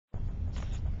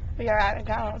We are at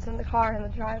McDonald's in the car in the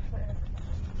drive-thru.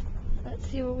 Let's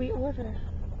see what we order.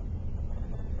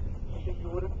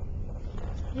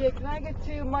 Yeah, can I get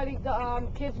two Mighty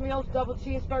Kids Meals, double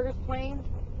cheeseburgers, plain?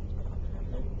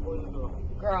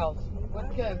 Girls,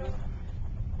 with Coke.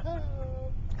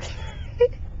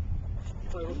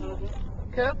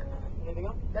 Coke? Anything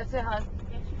else? That's it, hon.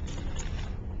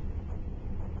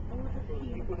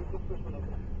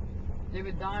 They've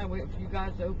been dying waiting for you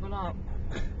guys to open up.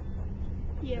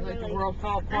 Yeah, It's like really. the world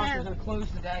fell apart because they're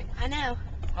closed today. I know.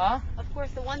 Huh? Of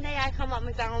course, the one day I come up,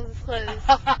 McDonald's is closed.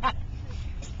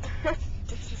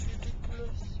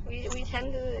 we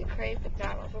tend to crave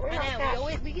McDonald's. But we're not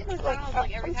that. We get McDonald's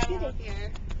like every time we're up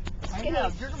here. I know.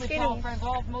 You're going to be telling friends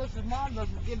all Melissa's mom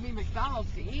doesn't give me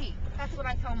McDonald's to eat. That's what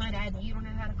I tell my dad. You don't know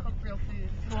how to cook real food.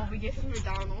 Well, we get from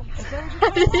McDonald's.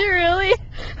 Did you really?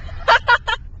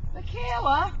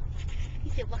 Michaela, He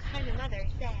said, "What kind of mother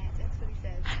is that?" That's what he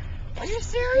said. are you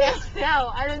serious?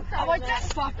 No, I didn't tell I'm him like, that.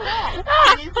 that's fucked up.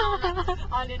 I didn't tell him that.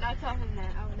 I did not tell him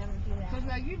that. I would never do that. Because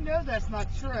now you know that's not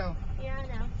true. Yeah, I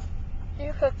know.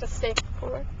 You cooked a steak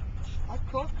before. I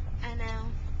cook. I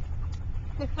know.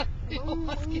 You don't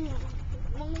like it.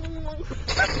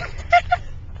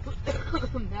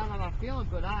 Now that I'm not feeling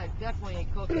good, I definitely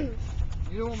ain't cooking.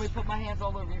 You don't want me to put my hands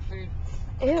all over your food.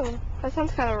 Ew, that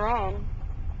sounds kind of wrong.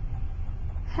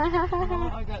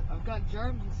 Well, I've got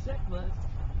germs and sickness.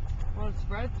 Want to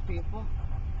spread it to people.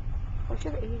 What's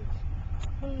your age?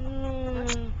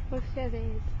 What's your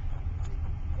age?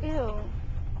 Ew. Show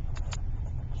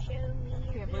me I your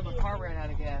can't believe my video. car ran out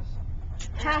of gas.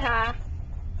 Haha.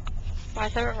 Why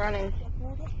is it running?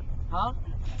 Huh?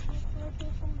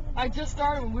 I just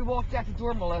started when we walked out the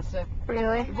door, Melissa.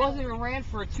 Really? It wasn't even ran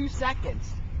for 2 seconds.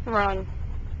 Ran,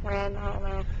 I don't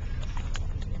know.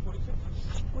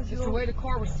 Just the way the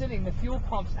car was sitting, the fuel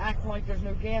pump's acting like there's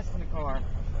no gas in the car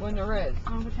when there is.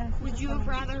 Would you have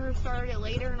rather her started it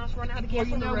later and us run out of Well, gas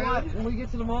you on the know road? what? When we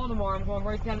get to the mall tomorrow, I'm going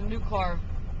right down to the new car.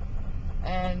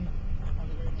 And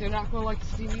they're not going to like to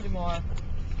see me tomorrow.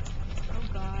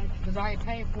 Oh God. Because I ain't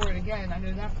paying for it again. I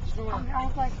know that for sure. I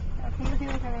was like,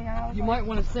 You might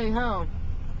want to stay home.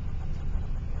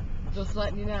 Just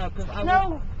letting you know. Because I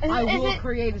No, will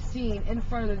create a scene in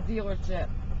front of the dealership.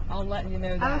 I'm letting you know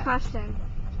I have a that. question.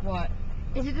 What?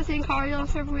 Is it the same car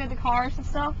dealership where we had the cars and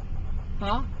stuff?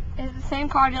 Huh? Is it the same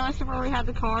car dealership where we had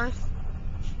the cars?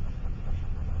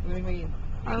 What do you mean?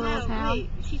 Our little town? Wait.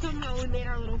 She's talking about when we made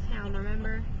our little town,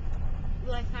 remember?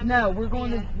 The last time No, we- we're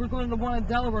going yeah. to the one in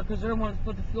Delaware because they're the ones that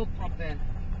put the fuel pump in.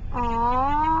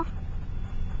 Aww.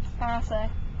 I say.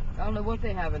 I don't know what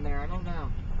they have in there. I don't know.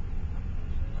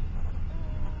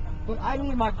 But I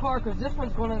need my car because this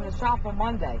one's going in the shop on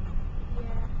Monday.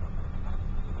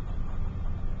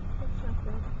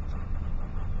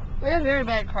 We have very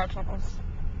bad car troubles.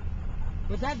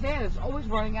 But that van is always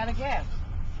running out of gas.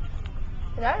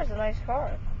 That is a nice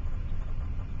car.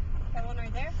 That one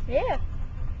right there? Yeah.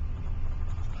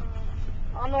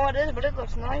 I don't know what it is, but it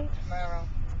looks nice. Camaro.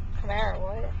 Camaro,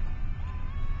 what?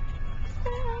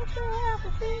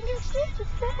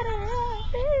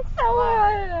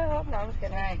 No, I'm just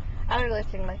kidding. Hey. I don't really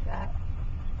sing like that.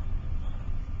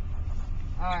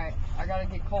 Alright, I gotta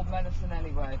get cold medicine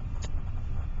anyway.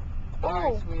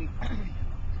 Alright, Oh. sweet.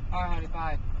 Alright, honey,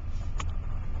 bye.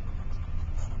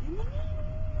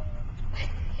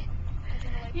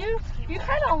 You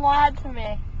kind of lied to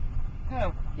me.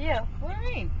 Who? You. What do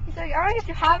you mean? You said, I want to get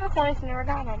you hobby coins and never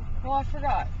got them. Well, I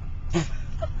forgot.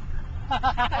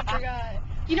 I forgot.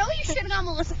 You know what you should have got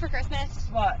Melissa for Christmas?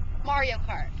 What? Mario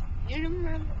Kart. You don't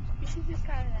remember? You should just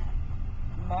got her that.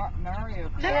 Mario.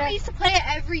 Remember we used to play it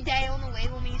every day on the way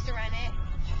when we used to rent it?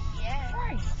 Yeah.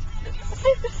 Christ.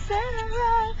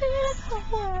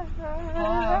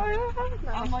 No.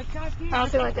 I'm like, God damn, I don't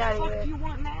feel what like that the fuck either. do you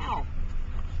want now?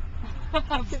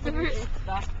 I'm very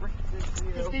stuck with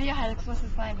This you. video has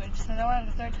explicit language, so no one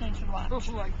under 13 should watch. Oh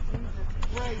my Jesus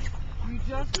Christ. You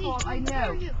just called, I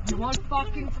know, you want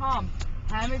fucking Tom.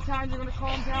 How many times are you going to call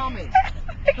and tell me?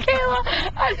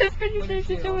 Kayla, I just videotaped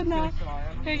you doing I'm that. so sorry.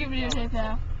 Here, you videotape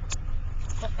now.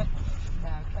 No,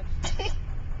 catch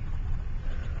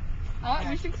Oh,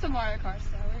 we should get some Mario Kart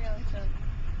stuff. We really should.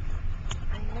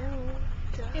 I know.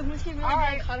 It was really All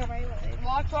right. cut it right away.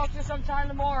 Well, I'll talk to you sometime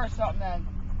tomorrow or something then.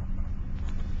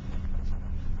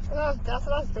 That's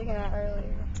what I was thinking of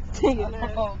earlier. Okay.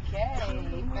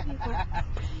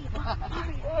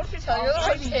 What should tell you?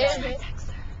 Alrighty then.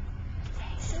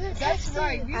 That's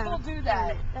right. We will do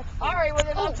that. All right. Well,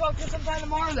 then I'll talk to you sometime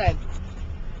tomorrow then.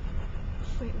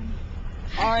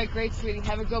 All right. Great, sweetie.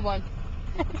 Have a good one.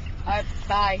 All right.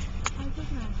 Bye.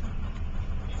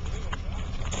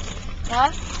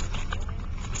 Huh?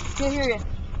 Can't hear you.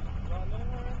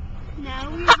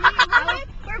 No,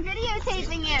 we're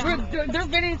videotaping you. They're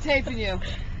videotaping you.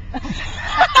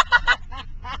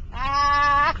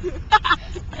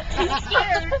 He was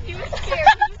scared. He was scared.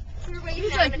 We were waiting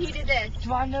for him and he did this.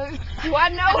 Do I know? Do I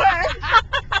know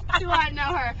her? Do I know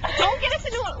her? Don't get us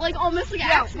into like almost like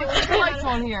accident. What's the lights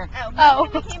on here? Oh.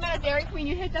 When we came out of Dairy Queen,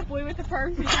 you hit that boy with the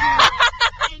purse.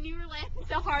 And you were laughing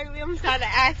so hard we almost got in an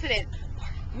accident.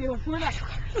 We're not.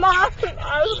 Mom,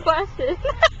 I was questioning.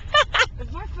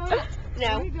 Is my phone? What No.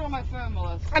 are you doing on my phone,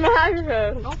 Melissa? I don't have your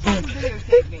phone. Don't fucking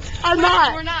videotape me. I'm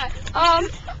not. We're not.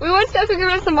 We went to go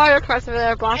get some Mario Kart over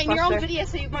there at Blockbuster. And you're on video,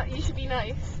 so you should be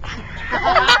nice. The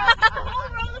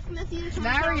whole world is gonna see this.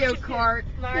 Mario Kart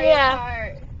Mario Yeah.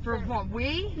 Kart. for what?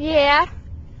 We? Yeah.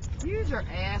 Yous are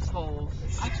assholes.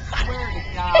 I swear to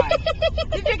God.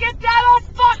 Did you get that on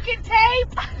fucking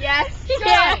tape? Yes.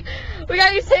 Yeah. We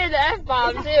got you saying the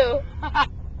F-bomb too.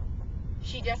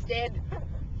 She just did.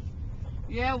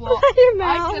 Yeah, well, Your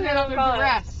I mouth said is that under on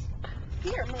duress.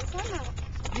 Here, my son.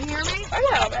 You hear me?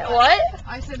 What?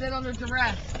 I said that under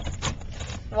duress.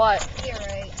 What? You're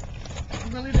right. I'm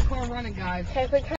gonna leave the car running, guys. Okay, quick.